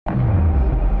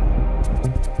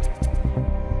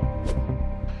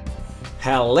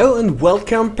Hello and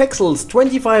welcome, Pixels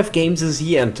 25 Games is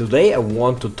here, and today I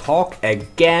want to talk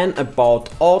again about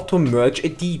Automerge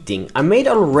Editing. I made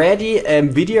already a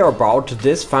video about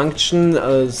this function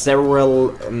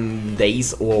several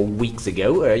days or weeks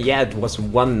ago. Yeah, it was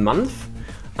 1 month.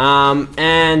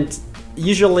 And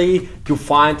usually you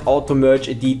find Automerge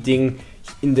Editing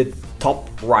in the top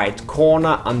right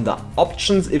corner under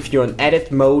options if you're in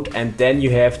edit mode, and then you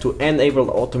have to enable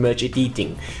Automerge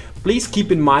Editing. Please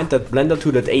keep in mind that Blender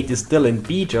 2.8 is still in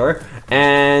beta,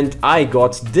 and I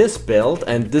got this build,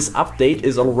 and this update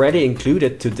is already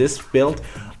included to this build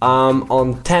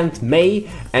on 10th May,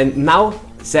 and now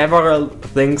several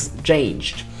things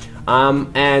changed.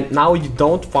 And now you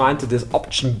don't find this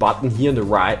option button here in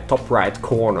the top right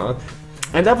corner.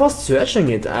 And I was searching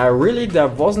it, there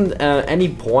wasn't any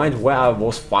point where I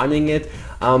was finding it.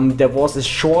 There was a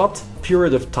short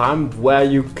period of time where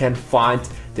you can find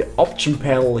the option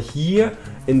panel here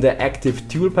in the active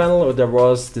tool panel, or there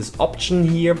was this option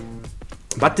here,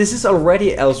 but this is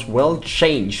already as well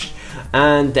changed.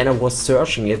 And then I was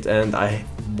searching it and I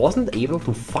wasn't able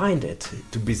to find it,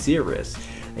 to be serious.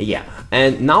 Yeah,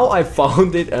 and now I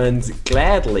found it, and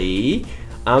gladly.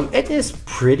 It is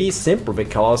pretty simple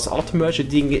because Automerge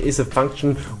Editing is a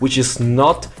function which is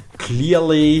not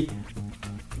clearly,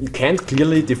 you can't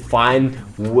clearly define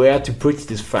where to put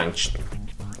this function.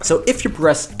 So if you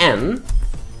press N,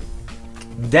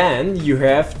 then you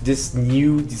have this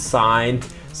new designed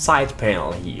side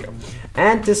panel here.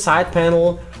 And the side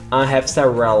panel have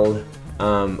several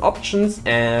options,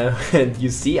 and you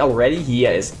see already here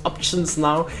is options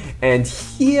now, and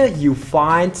here you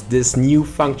find this new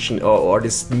function or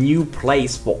this new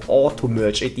place for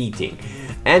Automerge Editing,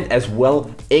 and as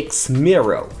well X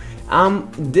mirror.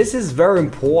 This is very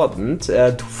important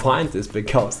to find this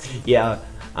because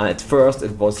at first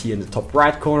it was here in the top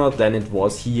right corner, then it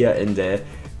was here in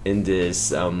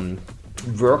this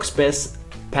workspace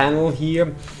panel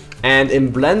here, and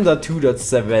in Blender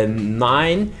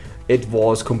 2.79 it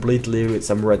was completely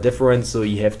somewhere different, so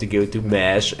you have to go to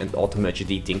Mesh and Automerge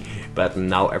Editing. But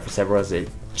now several has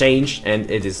changed and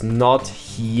it is not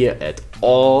here at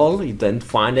all, you don't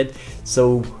find it.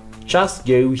 So just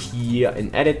go here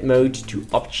in edit mode to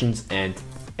options and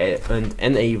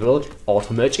enable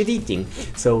Automerge Editing.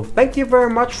 So thank you very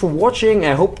much for watching.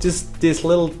 I hope this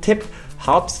little tip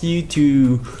helps you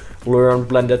to learn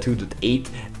Blender 2.8,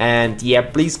 and yeah,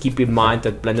 please keep in mind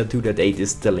that Blender 2.8 is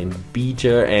still in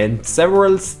beta, and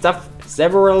several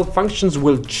functions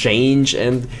will change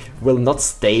and will not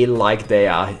stay like they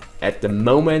are at the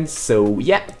moment. So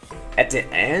yeah, at the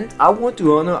end I want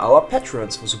to honor our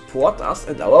patrons who support us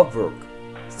and our work.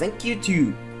 Thank you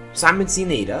to Simon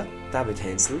Sineda, David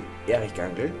Hensel, Erich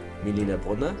Gangl, Melina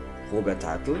Brunner, Robert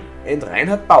Teitel and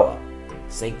Reinhard Bauer.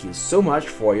 Thank you so much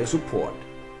for your support.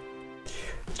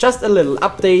 Just a little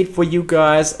update for you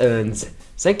guys, and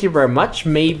thank you very much.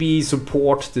 Maybe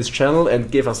support this channel and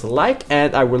give us a like,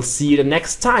 and I will see you the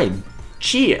next time.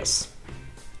 Cheers!